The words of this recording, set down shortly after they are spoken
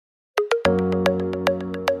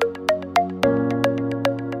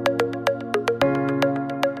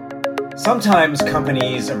Sometimes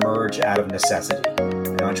companies emerge out of necessity.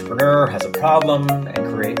 An entrepreneur has a problem and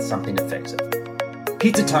creates something to fix it.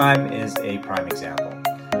 Pizza Time is a prime example.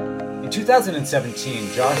 In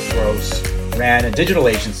 2017, Josh Gross ran a digital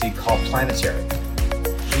agency called Planetary.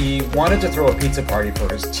 He wanted to throw a pizza party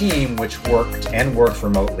for his team, which worked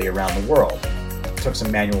remotely around the world. It took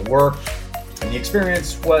some manual work, and the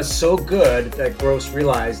experience was so good that Gross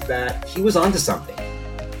realized that he was onto something.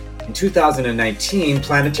 In 2019,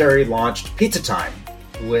 Planetary launched Pizza Time,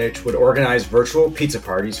 which would organize virtual pizza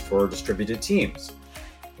parties for distributed teams.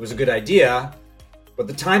 It was a good idea, but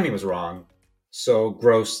the timing was wrong, so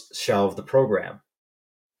Gross shelved the program.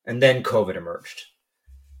 And then COVID emerged.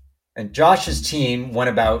 And Josh's team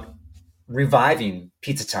went about reviving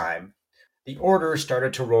Pizza Time. The orders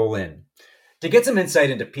started to roll in. To get some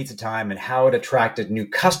insight into Pizza Time and how it attracted new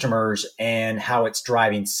customers and how it's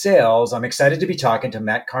driving sales, I'm excited to be talking to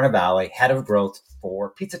Matt Carnevale, Head of Growth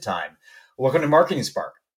for Pizza Time. Welcome to Marketing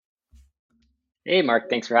Spark. Hey, Mark.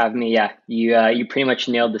 Thanks for having me. Yeah, you pretty much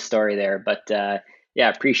nailed the story there. But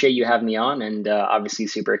appreciate you having me on, and obviously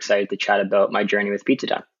super excited to chat about my journey with Pizza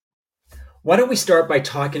Time. Why don't we start by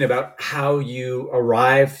talking about how you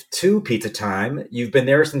arrived to Pizza Time? You've been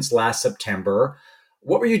there since last September.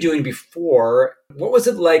 What were you doing before? What was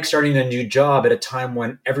it like starting a new job at a time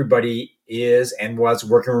when everybody is and was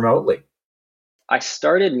working remotely? I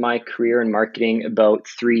started my career in marketing about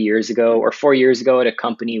 3 years ago or 4 years ago at a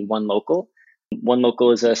company, OneLocal.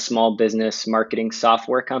 OneLocal is a small business marketing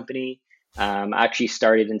software company. I actually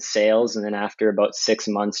started in sales, and then after about 6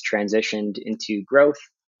 months transitioned into growth.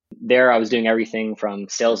 There I was doing everything from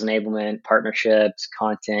sales enablement, partnerships,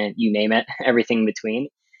 content, you name it, everything in between.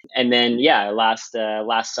 And then, last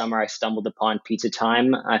summer, I stumbled upon Pizza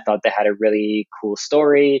Time. I thought they had a really cool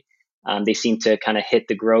story. They seemed to kind of hit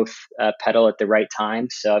the growth pedal at the right time.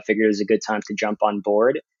 So I figured it was a good time to jump on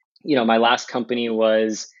board. My last company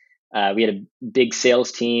was, we had a big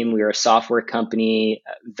sales team. We were a software company,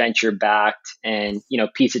 venture backed. And,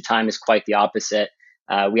 Pizza Time is quite the opposite.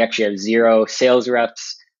 We actually have 0 sales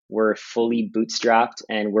reps. We're fully bootstrapped,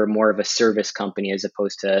 and we're more of a service company as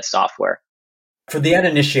opposed to software. For the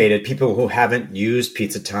uninitiated, people who haven't used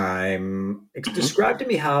Pizza Time, describe to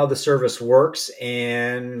me how the service works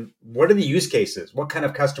and what are the use cases? What kind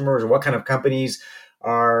of customers or what kind of companies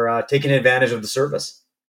are taking advantage of the service?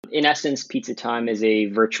 In essence, Pizza Time is a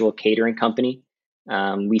virtual catering company.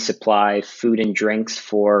 We supply food and drinks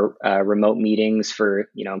for remote meetings for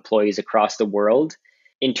employees across the world.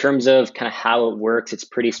 In terms of kind of how it works, it's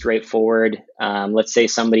pretty straightforward. Let's say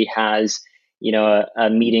somebody has a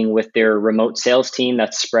meeting with their remote sales team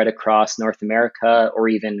that's spread across North America or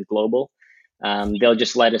even global. They'll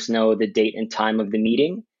just let us know the date and time of the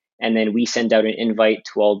meeting. And then we send out an invite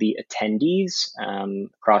to all the attendees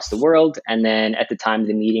across the world. And then at the time of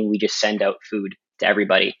the meeting, we just send out food to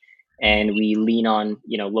everybody. And we lean on,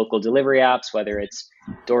 local delivery apps, whether it's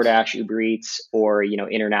DoorDash, Uber Eats, or,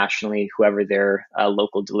 internationally, whoever their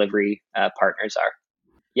local delivery partners are.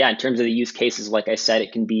 Yeah, in terms of the use cases, like I said,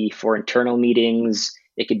 it can be for internal meetings.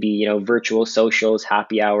 It could be, virtual socials,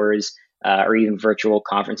 happy hours, or even virtual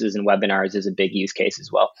conferences and webinars is a big use case as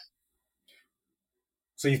well.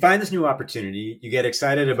 So you find this new opportunity, you get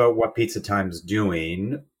excited about what Pizza Time is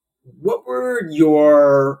doing. What were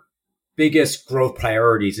your biggest growth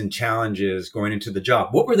priorities and challenges going into the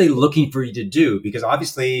job? What were they looking for you to do? Because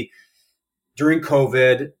obviously during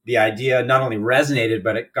COVID, the idea not only resonated,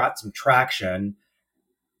 but it got some traction.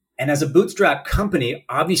 And as a bootstrap company,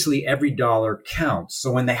 obviously every dollar counts.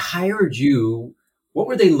 So when they hired you, what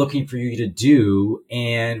were they looking for you to do?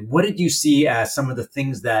 And what did you see as some of the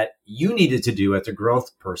things that you needed to do as a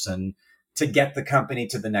growth person to get the company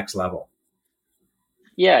to the next level?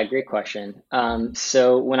 Yeah, great question.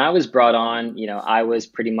 So when I was brought on, I was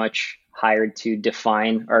pretty much hired to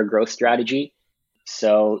define our growth strategy.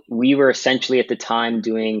 So we were essentially at the time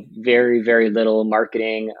doing very, very little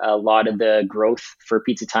marketing. A lot of the growth for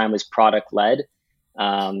Pizza Time was product led.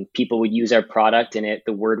 People would use our product and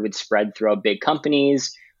the word would spread throughout big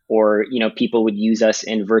companies, or, people would use us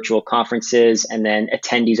in virtual conferences, and then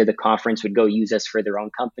attendees of the conference would go use us for their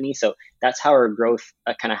own company. So that's how our growth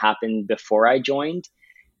kind of happened before I joined.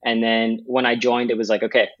 And then when I joined, it was like,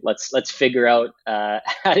 okay, let's figure out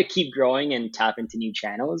how to keep growing and tap into new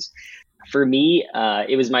channels. For me,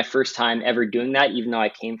 it was my first time ever doing that, even though I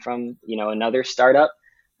came from, another startup.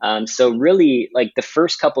 So really, like the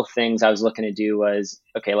first couple things I was looking to do was,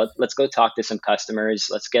 okay, let's go talk to some customers.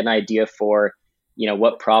 Let's get an idea for,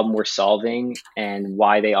 what problem we're solving and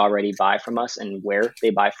why they already buy from us and where they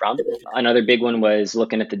buy from. Another big one was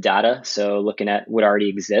looking at the data. So looking at what already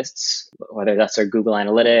exists, whether that's our Google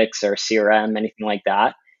Analytics or CRM, anything like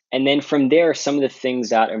that. And then from there, some of the things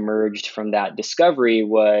that emerged from that discovery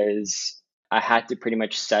was I had to pretty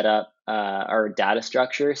much set up our data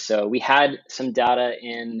structure. So we had some data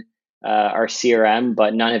in our CRM,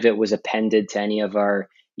 but none of it was appended to any of our,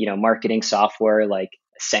 marketing software like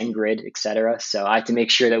SendGrid, et cetera. So I had to make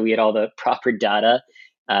sure that we had all the proper data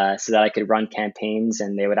so that I could run campaigns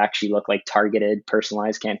and they would actually look like targeted,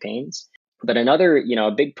 personalized campaigns. But another,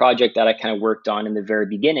 a big project that I kind of worked on in the very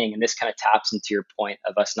beginning, and this kind of taps into your point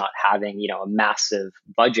of us not having, a massive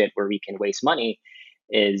budget where we can waste money,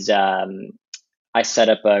 is I set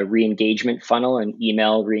up a re-engagement funnel, an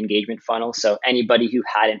email re-engagement funnel. So anybody who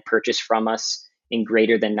hadn't purchased from us in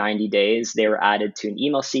greater than 90 days, they were added to an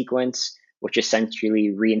email sequence, which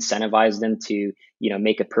essentially re-incentivized them to,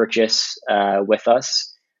 make a purchase with us.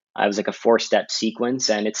 It was like a 4-step sequence,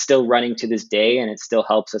 and it's still running to this day, and it still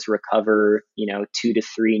helps us recover, 2 to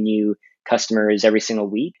 3 new customers every single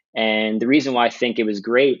week. And the reason why I think it was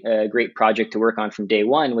a great project to work on from day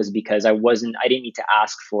one was because I didn't need to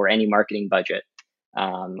ask for any marketing budget.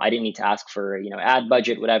 I didn't need to ask for, ad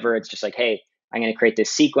budget, whatever. It's just like, hey, I'm going to create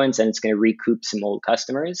this sequence and it's going to recoup some old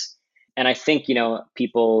customers. And I think,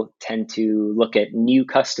 people tend to look at new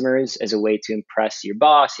customers as a way to impress your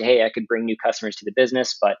boss. Hey, I could bring new customers to the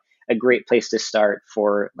business, but a great place to start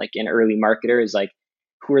for like an early marketer is like,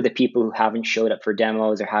 who are the people who haven't showed up for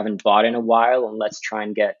demos or haven't bought in a while? And let's try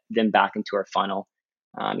and get them back into our funnel.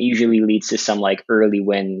 Usually leads to some like early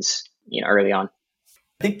wins, early on.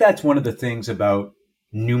 I think that's one of the things about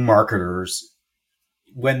new marketers.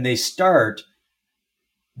 When they start,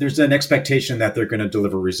 there's an expectation that they're going to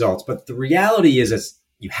deliver results. But the reality is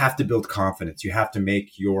you have to build confidence. You have to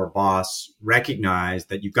make your boss recognize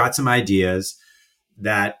that you've got some ideas,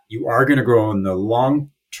 that you are going to grow in the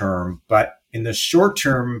long term, but in the short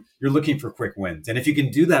term, you're looking for quick wins. And if you can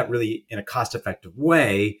do that really in a cost-effective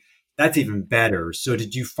way, that's even better. So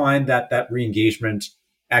did you find that re-engagement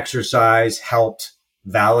exercise helped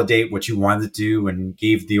validate what you wanted to do and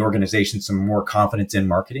gave the organization some more confidence in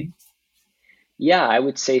marketing? Yeah, I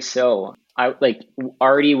would say so. I like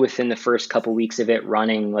already within the first couple weeks of it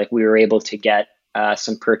running, like we were able to get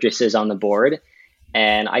some purchases on the board.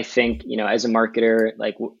 And I think, as a marketer,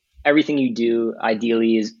 like everything you do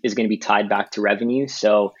ideally is going to be tied back to revenue.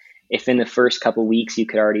 So if in the first couple weeks you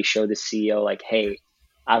could already show the CEO like, hey,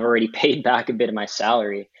 I've already paid back a bit of my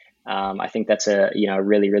salary, I think that's a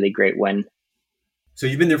really, really great win. So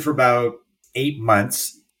you've been there for about 8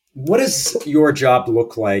 months. What does your job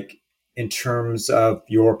look like in terms of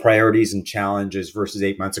your priorities and challenges versus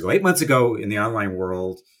 8 months ago? 8 months ago in the online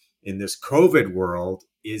world, in this COVID world,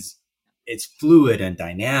 it's fluid and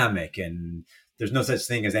dynamic, and there's no such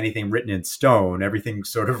thing as anything written in stone.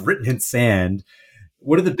 Everything's sort of written in sand.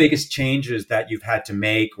 What are the biggest changes that you've had to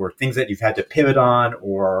make, or things that you've had to pivot on,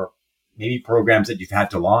 or maybe programs that you've had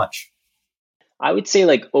to launch? I would say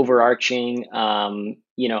like overarching,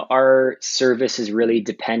 our service is really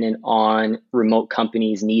dependent on remote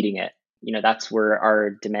companies needing it. That's where our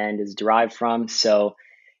demand is derived from. So,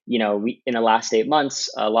 we in the last 8 months,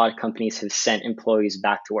 a lot of companies have sent employees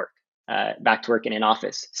back to work in an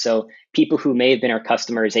office. So people who may have been our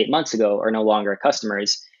customers 8 months ago are no longer our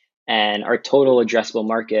customers. And our total addressable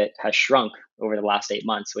market has shrunk over the last 8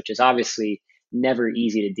 months, which is obviously never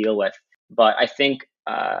easy to deal with. But I think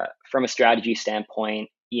from a strategy standpoint,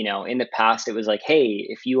 in the past, it was like, hey,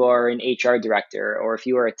 if you are an HR director or if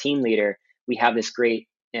you are a team leader, we have this great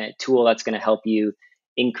tool that's going to help you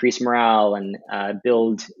increase morale and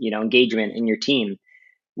build, engagement in your team.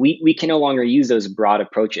 We can no longer use those broad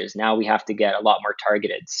approaches. Now we have to get a lot more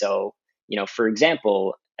targeted. So, for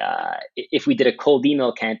example, if we did a cold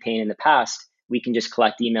email campaign in the past, we can just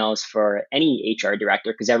collect emails for any HR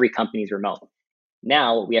director because every company is remote.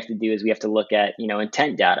 Now what we have to do is we have to look at,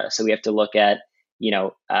 intent data. So we have to look at,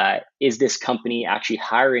 is this company actually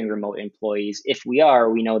hiring remote employees? If we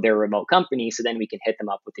are, we know they're a remote company. So then we can hit them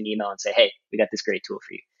up with an email and say, hey, we got this great tool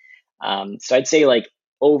for you. So I'd say like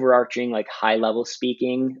overarching, like high level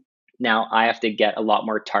speaking, now I have to get a lot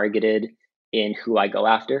more targeted in who I go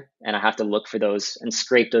after. And I have to look for those and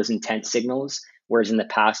scrape those intent signals. Whereas in the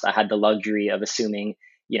past, I had the luxury of assuming,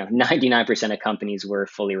 99% of companies were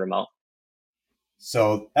fully remote.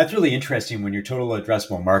 So that's really interesting when your total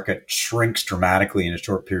addressable market shrinks dramatically in a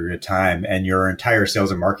short period of time and your entire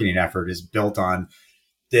sales and marketing effort is built on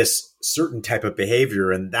this certain type of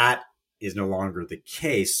behavior, and that is no longer the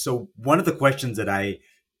case. So one of the questions that I'm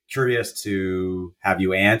curious to have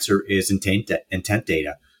you answer is intent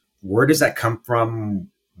data. Where does that come from?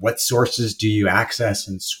 What sources do you access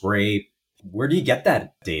and scrape? Where do you get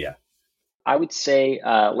that data? I would say,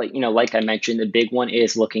 like I mentioned, the big one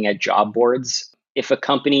is looking at job boards. if a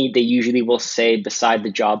company, they usually will say beside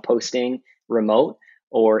the job posting remote,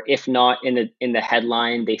 or if not in the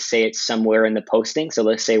headline, they say it somewhere in the posting. So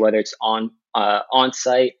let's say whether it's on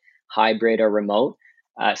site, hybrid, or remote.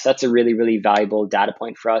 So that's a really, really valuable data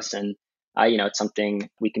point for us. And it's something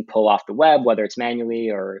we can pull off the web, whether it's manually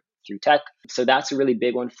or through tech. So that's a really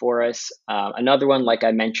big one for us. Another one, like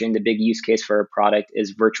I mentioned, the big use case for our product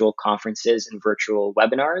is virtual conferences and virtual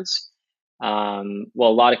webinars.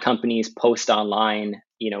 Well, a lot of companies post online,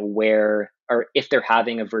 where or if they're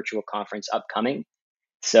having a virtual conference upcoming.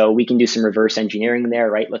 So we can do some reverse engineering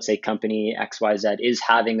there, right? Let's say company XYZ is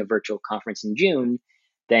having a virtual conference in June,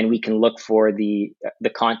 then we can look for the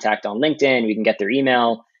contact on LinkedIn. We can get their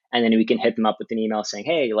email, and then we can hit them up with an email saying,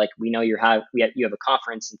 "Hey, like we know you have a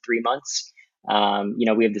conference in 3 months.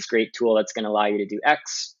 We have this great tool that's going to allow you to do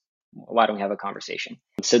X. Why don't we have a conversation?"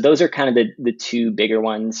 So those are kind of the two bigger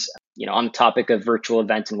ones. On the topic of virtual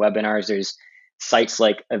events and webinars, there's sites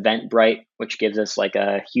like Eventbrite, which gives us like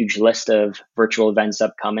a huge list of virtual events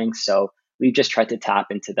upcoming. So we've just tried to tap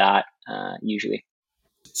into that usually.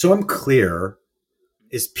 So I'm clear.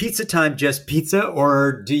 Is Pizza Time just pizza,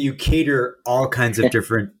 or do you cater all kinds of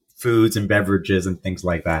different foods and beverages and things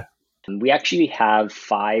like that? We actually have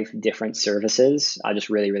 5 different services. I'll just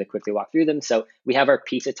really, really quickly walk through them. So we have our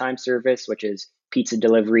Pizza Time service, which is pizza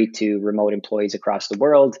delivery to remote employees across the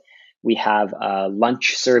world. We have a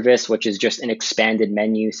lunch service, which is just an expanded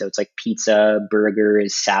menu. So it's like pizza,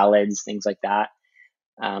 burgers, salads, things like that.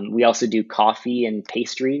 We also do coffee and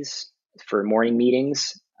pastries for morning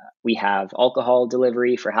meetings. We have alcohol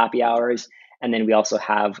delivery for happy hours. And then we also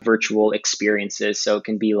have virtual experiences. So it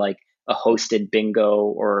can be like a hosted bingo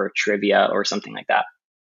or trivia or something like that.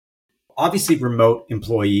 Obviously, remote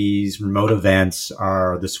employees, remote events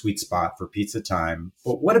are the sweet spot for Pizza Time.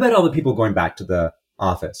 But what about all the people going back to the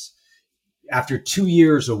office? After 2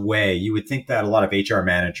 years away, you would think that a lot of HR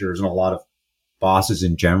managers and a lot of bosses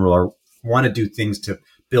in general want to do things to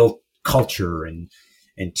build culture and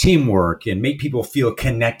teamwork and make people feel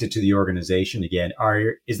connected to the organization again.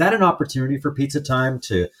 Is that an opportunity for Pizza Time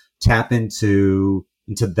to tap into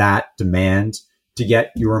that demand to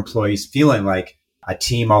get your employees feeling like a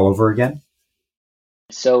team all over again?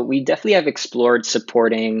 So we definitely have explored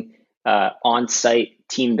supporting on-site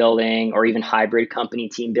team building or even hybrid company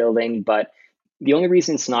team building, but the only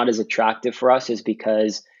reason it's not as attractive for us is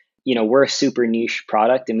because we're a super niche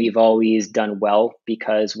product, and we've always done well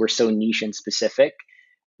because we're so niche and specific.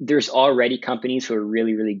 There's already companies who are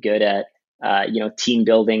really, really good at team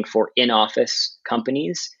building for in-office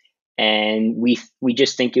companies, and we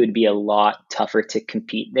just think it would be a lot tougher to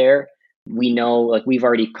compete there. We know, like, we've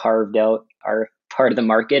already carved out our part of the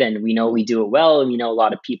market, and we know we do it well, and we know a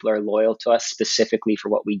lot of people are loyal to us specifically for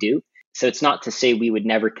what we do. So it's not to say we would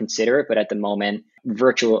never consider it, but at the moment,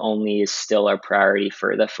 virtual only is still our priority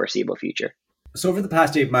for the foreseeable future. So over the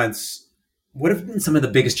past 8 months, what have been some of the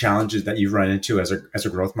biggest challenges that you've run into as a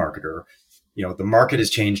growth marketer? The market has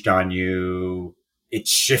changed on you.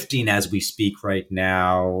 It's shifting as we speak right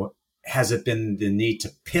now. Has it been the need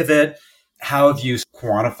to pivot? How have you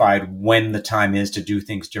quantified when the time is to do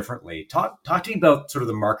things differently? Talk to me about sort of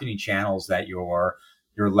the marketing channels that you're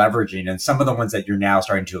leveraging and some of the ones that you're now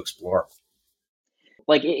starting to explore.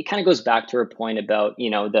 Like, it kind of goes back to our point about,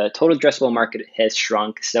 the total addressable market has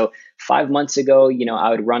shrunk. So 5 months ago, I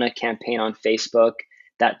would run a campaign on Facebook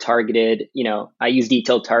that targeted, I use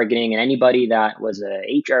detailed targeting, and anybody that was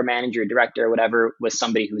a HR manager, director, whatever, was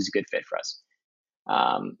somebody who was a good fit for us.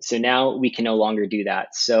 So now we can no longer do that.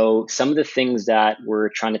 So some of the things that we're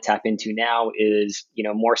trying to tap into now is,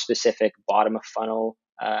 more specific bottom of funnel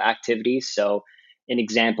activities. So an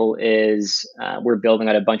example is we're building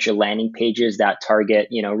out a bunch of landing pages that target,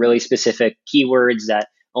 really specific keywords that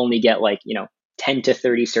only get 10 to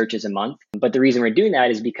 30 searches a month. But the reason we're doing that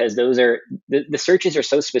is because those are the searches are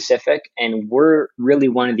so specific, and we're really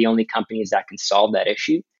one of the only companies that can solve that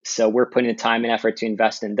issue. So we're putting the time and effort to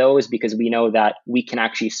invest in those because we know that we can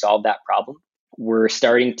actually solve that problem. We're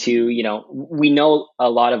starting to, we know a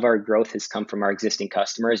lot of our growth has come from our existing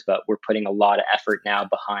customers, but we're putting a lot of effort now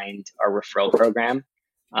behind our referral program.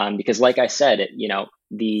 Because like I said,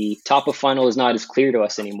 the top of funnel is not as clear to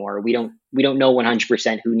us anymore. We don't know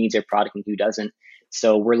 100% who needs our product and who doesn't.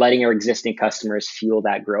 So we're letting our existing customers fuel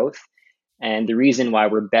that growth. And the reason why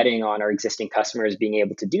we're betting on our existing customers being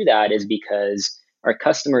able to do that is because our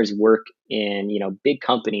customers work in, big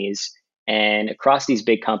companies, and across these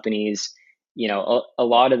big companies, a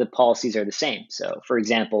lot of the policies are the same. So for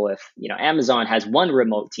example, if, Amazon has one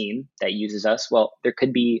remote team that uses us, well, there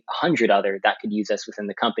could be 100 other that could use us within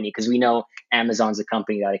the company, because we know Amazon's a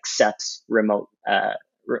company that accepts remote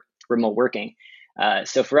working.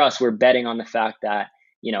 So for us, we're betting on the fact that,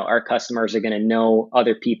 our customers are going to know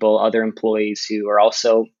other people, other employees who are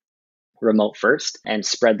also remote first, and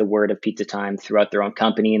spread the word of Pizza Time throughout their own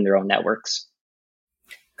company and their own networks.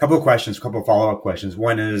 Couple of questions, couple of follow-up questions.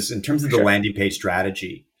 One is in terms of the Sure. landing page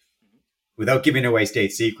strategy, without giving away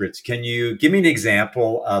state secrets, can you give me an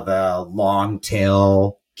example of a long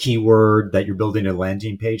tail keyword that you're building a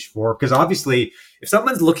landing page for? Because obviously, if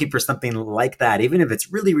someone's looking for something like that, even if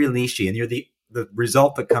it's really, really niche and you're the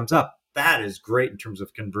result that comes up, that is great in terms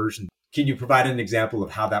of conversion. Can you provide an example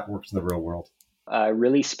of how that works in the real world? A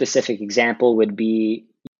really specific example would be,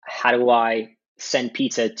 how do I send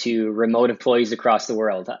pizza to remote employees across the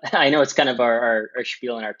world? I know it's kind of our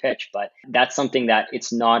spiel and our pitch, but that's something that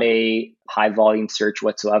it's not a high volume search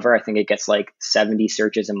whatsoever. I think it gets like 70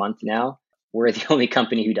 searches a month now. We're the only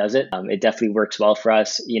company who does it. It definitely works well for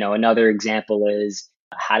us. Another example is,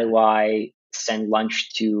 how do I send lunch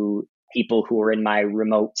to people who are in my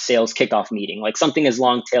remote sales kickoff meeting? Like something as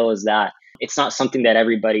long tail as that. It's not something that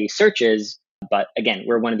everybody searches, but again,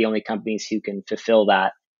 we're one of the only companies who can fulfill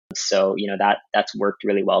that. So, that's worked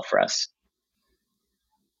really well for us.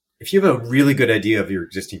 If you have a really good idea of your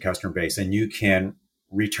existing customer base and you can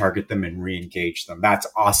retarget them and re-engage them, that's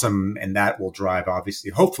awesome. And that will drive,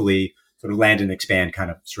 obviously, hopefully, sort of land and expand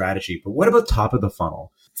kind of strategy. But what about top of the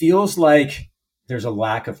funnel? Feels like there's a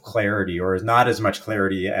lack of clarity, or is not as much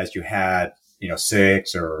clarity as you had,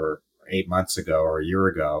 6 or 8 months ago or a year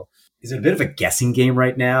ago. Is it a bit of a guessing game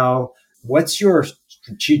right now? What's your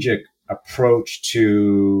strategic approach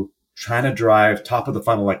to trying to drive top of the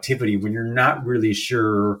funnel activity when you're not really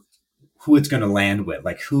sure who it's going to land with?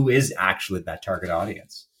 Like, who is actually that target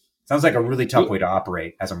audience? Sounds like a really tough way to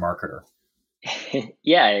operate as a marketer.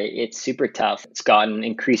 Yeah, it's super tough. It's gotten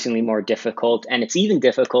increasingly more difficult. And it's even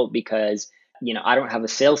difficult because, I don't have a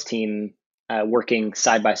sales team working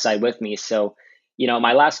side by side with me. So,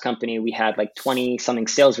 my last company, we had like 20 something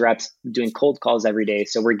sales reps doing cold calls every day.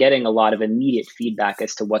 So we're getting a lot of immediate feedback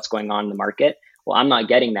as to what's going on in the market. Well, I'm not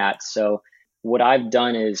getting that. So what I've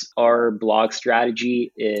done is, our blog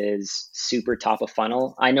strategy is super top of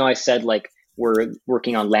funnel. I know I said like we're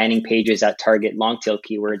working on landing pages that target long tail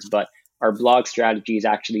keywords, but our blog strategy is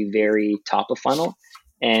actually very top of funnel.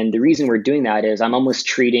 And the reason we're doing that is, I'm almost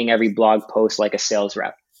treating every blog post like a sales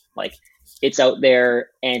rep. Like, it's out there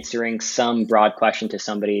answering some broad question to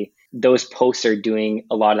somebody. Those posts are doing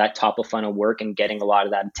a lot of that top of funnel work and getting a lot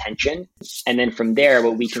of that attention. And then from there,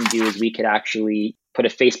 what we can do is we could actually put a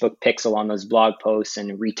Facebook pixel on those blog posts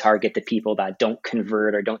and retarget the people that don't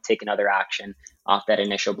convert or don't take another action off that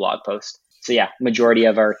initial blog post. So yeah, majority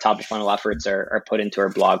of our top of funnel efforts are put into our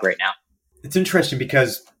blog right now. It's interesting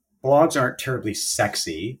because blogs aren't terribly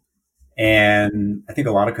sexy. And I think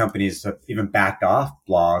a lot of companies have even backed off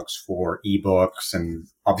blogs for ebooks and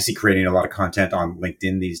obviously creating a lot of content on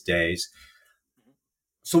LinkedIn these days.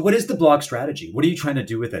 So what is the blog strategy? What are you trying to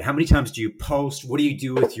do with it? How many times do you post? What do you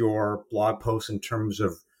do with your blog posts in terms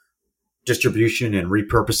of distribution and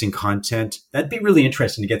repurposing content? That'd be really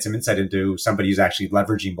interesting to get some insight into somebody who's actually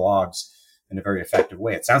leveraging blogs in a very effective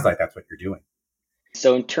way. It sounds like that's what you're doing.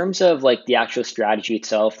 So in terms of like the actual strategy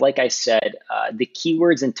itself, like I said, the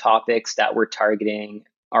keywords and topics that we're targeting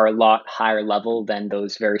are a lot higher level than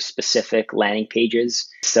those very specific landing pages.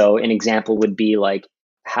 So an example would be like,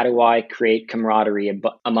 how do I create camaraderie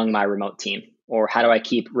among my remote team? Or how do I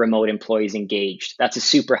keep remote employees engaged? That's a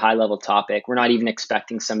super high level topic. We're not even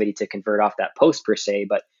expecting somebody to convert off that post per se,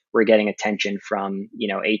 but we're getting attention from,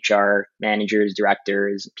 HR managers,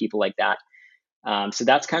 directors, people like that. So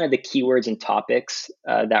that's kind of the keywords and topics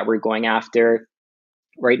that we're going after.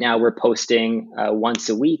 Right now, we're posting once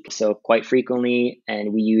a week, so quite frequently,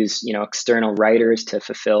 and we use external writers to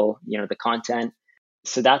fulfill the content.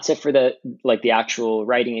 So that's it for the actual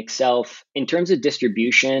writing itself. In terms of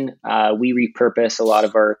distribution, we repurpose a lot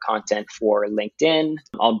of our content for LinkedIn,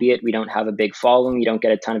 albeit we don't have a big following. You don't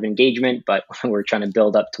get a ton of engagement, but we're trying to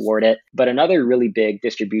build up toward it. But another really big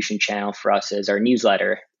distribution channel for us is our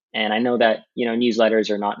newsletter. And I know that, newsletters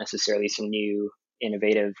are not necessarily some new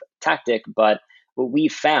innovative tactic, but what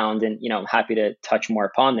we've found, and, I'm happy to touch more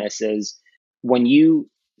upon this, is when you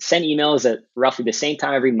send emails at roughly the same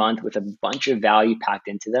time every month with a bunch of value packed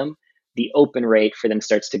into them, the open rate for them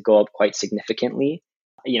starts to go up quite significantly.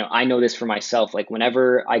 I know this for myself. Like,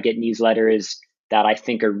 whenever I get newsletters that I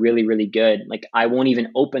think are really, really good, like, I won't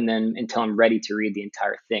even open them until I'm ready to read the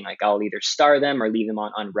entire thing. Like, I'll either star them or leave them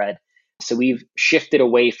on unread. So we've shifted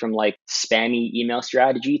away from like spammy email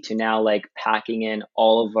strategy to now like packing in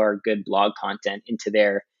all of our good blog content into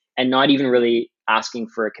there, and not even really asking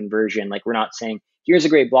for a conversion. Like, we're not saying, here's a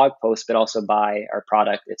great blog post, but also buy our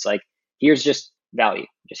product. It's like, here's just value.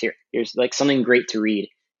 Just here's like something great to read.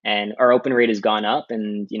 And our open rate has gone up.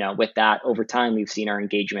 And, with that over time, we've seen our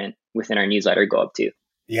engagement within our newsletter go up too.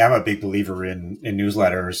 Yeah, I'm a big believer in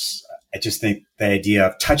newsletters. I just think the idea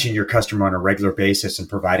of touching your customer on a regular basis and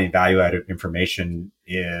providing value-added information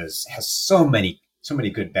has so many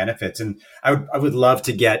good benefits. And I would love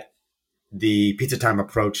to get the Pizza Time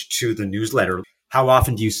approach to the newsletter. How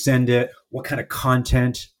often do you send it? What kind of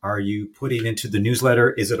content are you putting into the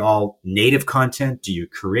newsletter? Is it all native content? Do you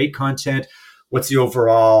create content? What's the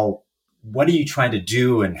overall, what are you trying to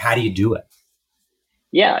do and how do you do it?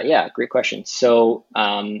 Yeah, great question. So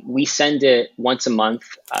we send it once a month.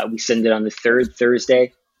 We send it on the third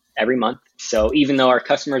Thursday every month. So even though our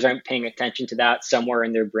customers aren't paying attention to that, somewhere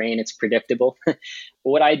in their brain, it's predictable.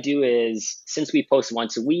 What I do is, since we post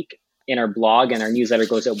once a week in our blog and our newsletter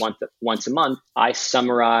goes out once a month, I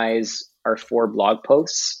summarize our 4 blog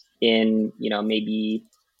posts in, maybe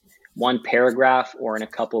one paragraph or in a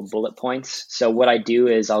couple of bullet points. So what I do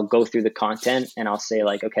is I'll go through the content and I'll say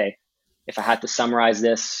like, okay, if I had to summarize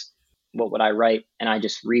this, what would I write? And I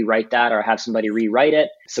just rewrite that or have somebody rewrite it.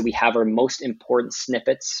 So we have our most important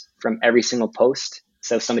snippets from every single post.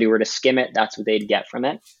 So if somebody were to skim it, that's what they'd get from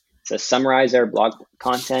it. So summarize our blog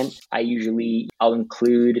content. I'll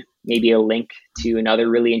include maybe a link to another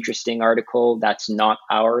really interesting article that's not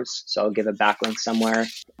ours. So I'll give a backlink somewhere.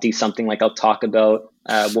 Do something like I'll talk about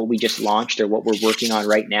what we just launched or what we're working on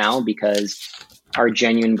right now, because our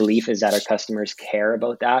genuine belief is that our customers care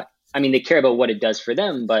about that. I mean, they care about what it does for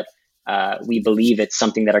them, but we believe it's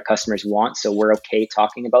something that our customers want. So we're okay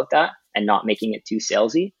talking about that and not making it too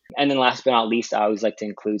salesy. And then last but not least, I always like to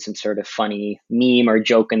include some sort of funny meme or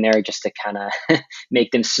joke in there just to kind of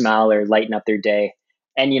make them smile or lighten up their day.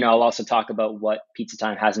 And, I'll also talk about what Pizza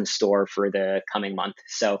Time has in store for the coming month.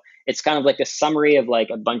 So it's kind of like a summary of like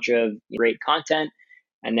a bunch of great content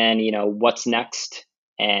and then, what's next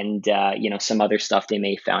and, some other stuff they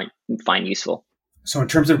may find useful. So in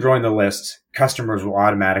terms of growing the list, customers will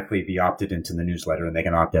automatically be opted into the newsletter and they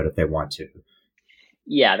can opt out if they want to.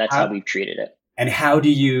 Yeah, that's how we've treated it. And how do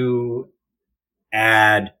you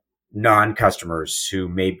add non-customers who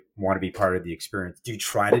may want to be part of the experience? Do you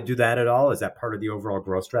try to do that at all? Is that part of the overall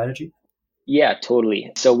growth strategy? Yeah,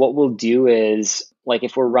 totally. So what we'll do is, like,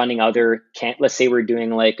 if we're running let's say we're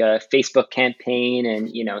doing like a Facebook campaign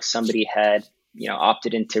and, somebody had,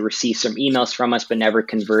 opted in to receive some emails from us, but never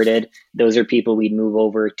converted. Those are people we'd move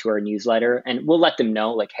over to our newsletter, and we'll let them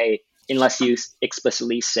know like, hey, unless you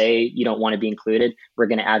explicitly say you don't want to be included, we're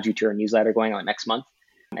going to add you to our newsletter going out next month.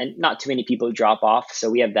 And not too many people drop off. So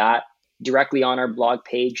we have that directly on our blog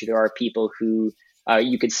page. There are people who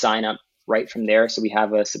you could sign up right from there. So we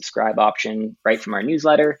have a subscribe option right from our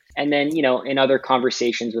newsletter. And then, in other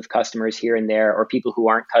conversations with customers here and there, or people who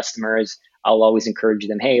aren't customers, I'll always encourage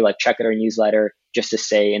them, hey, like check out our newsletter just to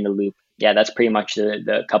stay in the loop. Yeah, that's pretty much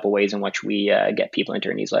the couple ways in which we get people into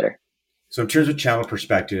our newsletter. So in terms of channel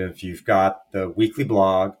perspective, you've got the weekly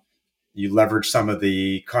blog, you leverage some of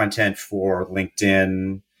the content for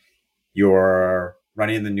LinkedIn, you're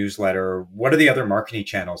running the newsletter. What are the other marketing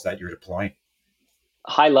channels that you're deploying?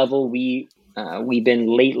 High level, we've been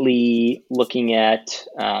lately looking at,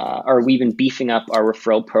 or we've been beefing up our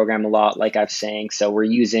referral program a lot, like I was saying. So we're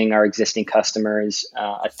using our existing customers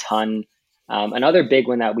a ton. Another big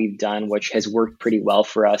one that we've done, which has worked pretty well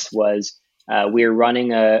for us, was we're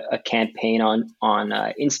running a campaign on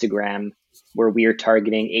Instagram where we are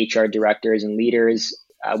targeting HR directors and leaders.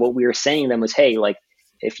 What we were saying to them was, hey, like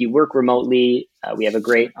if you work remotely, we have a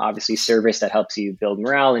great, obviously, service that helps you build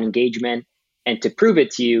morale and engagement. And to prove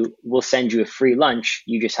it to you, we'll send you a free lunch.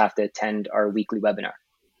 You just have to attend our weekly webinar.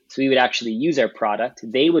 So we would actually use our product.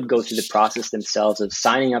 They would go through the process themselves of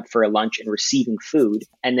signing up for a lunch and receiving food.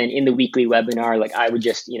 And then in the weekly webinar, like I would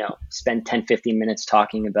just, spend 10, 15 minutes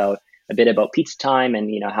talking about a bit about Pizza Time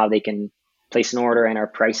and, how they can place an order and our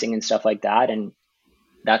pricing and stuff like that. And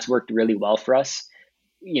that's worked really well for us.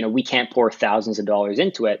 We can't pour thousands of dollars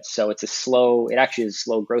into it. So it actually is a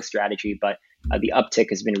slow growth strategy, but the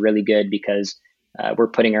uptick has been really good because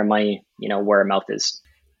we're putting our money, where our mouth is.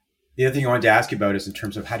 The other thing I wanted to ask you about is in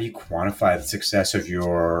terms of how do you quantify the success of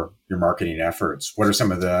your marketing efforts? What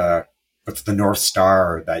are what's the North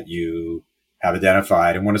Star that you have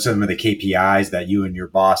identified? And what are some of the KPIs that you and your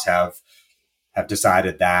boss have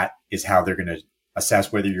decided that is how they're going to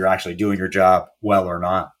assess whether you're actually doing your job well or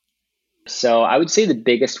not? So I would say the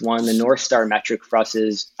biggest one, the North Star metric for us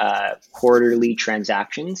is quarterly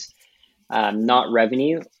transactions, not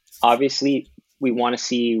revenue. Obviously, we want to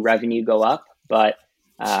see revenue go up, but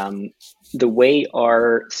the way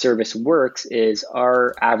our service works is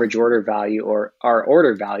our average order value or our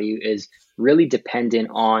order value is really dependent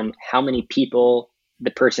on how many people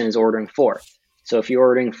the person is ordering for. So if you're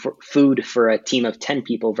ordering food for a team of 10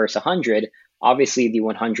 people versus 100, obviously the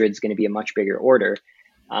 100 is going to be a much bigger order.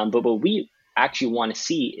 But what we actually want to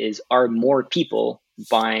see is, are more people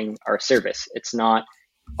buying our service? It's not,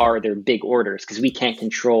 are there big orders? Because we can't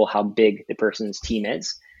control how big the person's team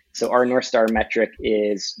is. So our North Star metric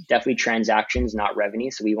is definitely transactions, not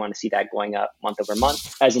revenue. So we want to see that going up month over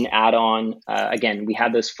month. As an add-on, again, we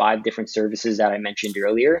have those 5 different services that I mentioned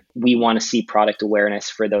earlier. We want to see product awareness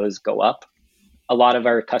for those go up. A lot of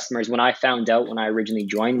our customers, when I found out when I originally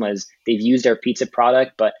joined, was they've used our pizza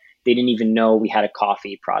product, but they didn't even know we had a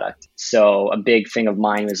coffee product. So a big thing of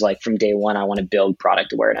mine was like, from day one, I want to build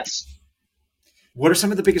product awareness. What are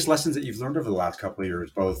some of the biggest lessons that you've learned over the last couple of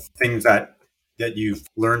years? Both things that you've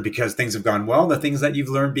learned because things have gone well, and the things that you've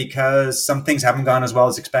learned because some things haven't gone as well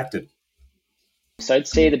as expected. So I'd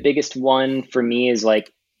say the biggest one for me is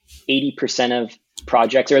like 80% of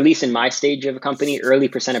projects, or at least in my stage of a company,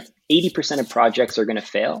 80% of projects are going to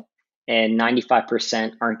fail and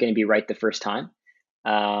 95% aren't going to be right the first time.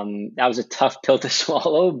 That was a tough pill to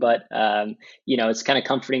swallow, but it's kind of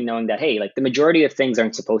comforting knowing that, hey, like the majority of things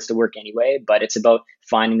aren't supposed to work anyway, but it's about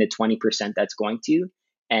finding the 20% that's going to.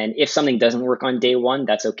 And if something doesn't work on day one,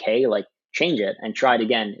 that's okay. Like change it and try it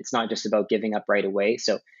again. It's not just about giving up right away.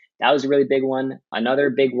 So that was a really big one. Another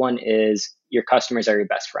big one is your customers are your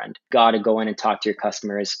best friend. Got to go in and talk to your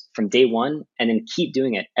customers from day one and then keep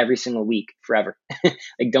doing it every single week forever.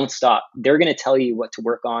 Like don't stop. They're going to tell you what to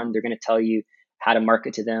work on. They're going to tell you how to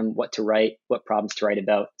market to them, what to write, what problems to write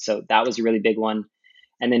about. So that was a really big one.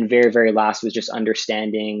 And then very, very last was just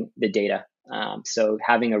understanding the data. So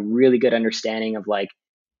having a really good understanding of like,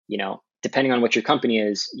 depending on what your company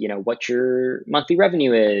is, what your monthly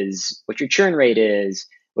revenue is, what your churn rate is,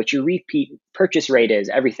 what your repeat purchase rate is,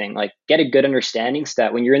 everything. Like get a good understanding so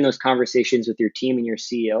that when you're in those conversations with your team and your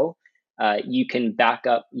CEO, you can back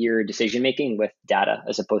up your decision making with data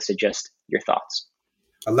as opposed to just your thoughts.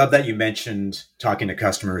 I love that you mentioned talking to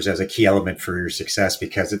customers as a key element for your success,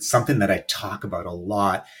 because it's something that I talk about a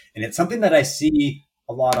lot. And it's something that I see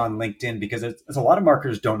a lot on LinkedIn, because it's a lot of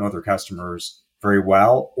marketers don't know their customers very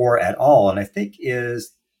well or at all. And I think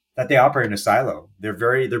is that they operate in a silo.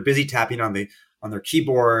 They're busy tapping on their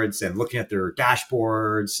keyboards and looking at their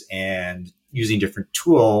dashboards and using different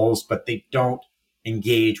tools, but they don't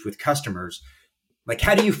engage with customers. Like,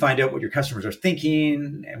 how do you find out what your customers are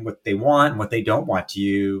thinking and what they want and what they don't want to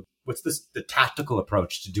you? What's the tactical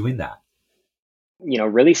approach to doing that?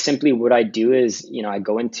 Really simply what I do is, I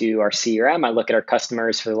go into our CRM, I look at our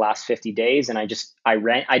customers for the last 50 days and I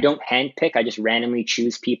don't handpick, I just randomly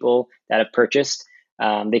choose people that have purchased.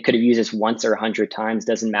 They could have used this once or 100 times,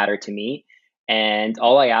 doesn't matter to me. And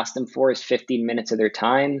all I ask them for is 15 minutes of their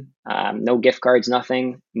time, no gift cards,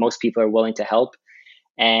 nothing. Most people are willing to help.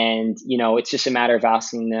 And, it's just a matter of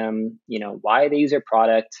asking them, why they use our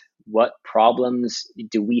product, what problems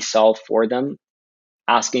do we solve for them,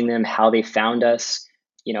 asking them how they found us,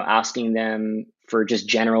 asking them for just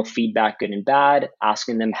general feedback, good and bad,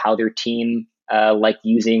 asking them how their team liked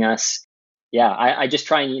using us. Yeah, I just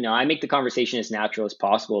try and, I make the conversation as natural as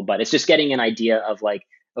possible, but it's just getting an idea of like,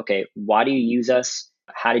 okay, why do you use us?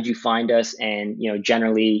 How did you find us? And,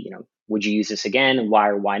 generally, would you use this again? Why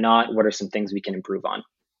or why not? What are some things we can improve on?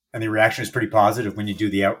 And the reaction is pretty positive when you do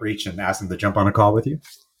the outreach and ask them to jump on a call with you?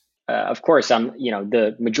 Of course,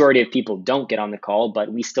 the majority of people don't get on the call,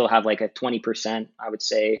 but we still have like a 20%, I would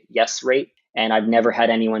say, yes rate. And I've never had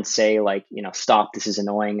anyone say like, stop, this is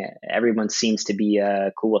annoying. Everyone seems to be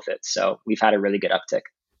cool with it. So we've had a really good uptick.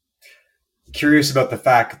 Curious about the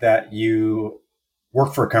fact that you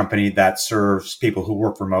work for a company that serves people who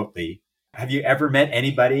work remotely. Have you ever met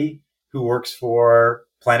anybody who works for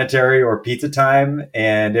Planetary or Pizza Time?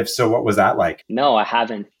 And if so, what was that like? No, I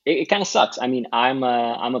haven't. It kind of sucks. I mean, I'm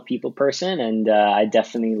a people person, and I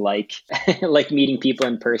definitely like like meeting people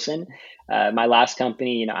in person. My last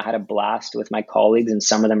company, I had a blast with my colleagues, and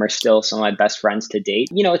some of them are still some of my best friends to date.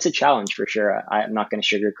 It's a challenge for sure. I'm not going to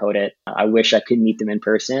sugarcoat it. I wish I could meet them in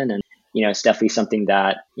person, and it's definitely something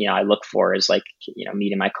that I look for is like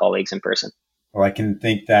meeting my colleagues in person. Well, I can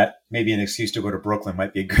think that maybe an excuse to go to Brooklyn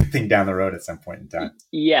might be a good thing down the road at some point in time.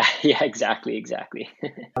 Yeah, exactly.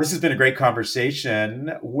 This has been a great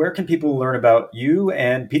conversation. Where can people learn about you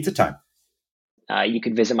and Pizza Time? You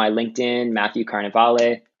could visit my LinkedIn, Matthew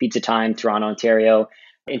Carnevale, Pizza Time, Toronto, Ontario.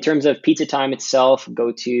 In terms of Pizza Time itself,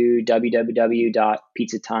 go to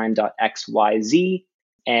www.pizzatime.xyz.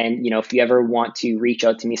 And, if you ever want to reach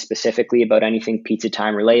out to me specifically about anything Pizza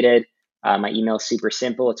Time related, my email is super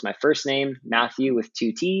simple. It's my first name, Matthew with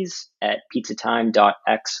 2 T's at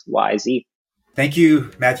pizzatime.xyz. Thank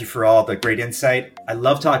you, Matthew, for all the great insight. I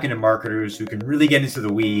love talking to marketers who can really get into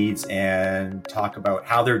the weeds and talk about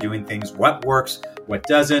how they're doing things, what works, what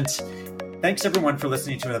doesn't. Thanks, everyone, for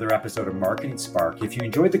listening to another episode of Marketing Spark. If you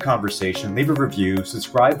enjoyed the conversation, leave a review,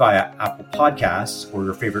 subscribe via Apple Podcasts or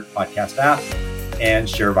your favorite podcast app, and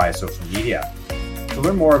share via social media. To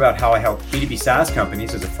learn more about how I help B2B SaaS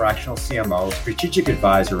companies as a fractional CMO, strategic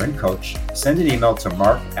advisor, and coach, send an email to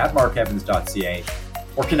mark@markevans.ca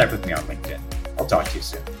or connect with me on LinkedIn. I'll talk to you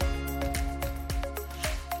soon.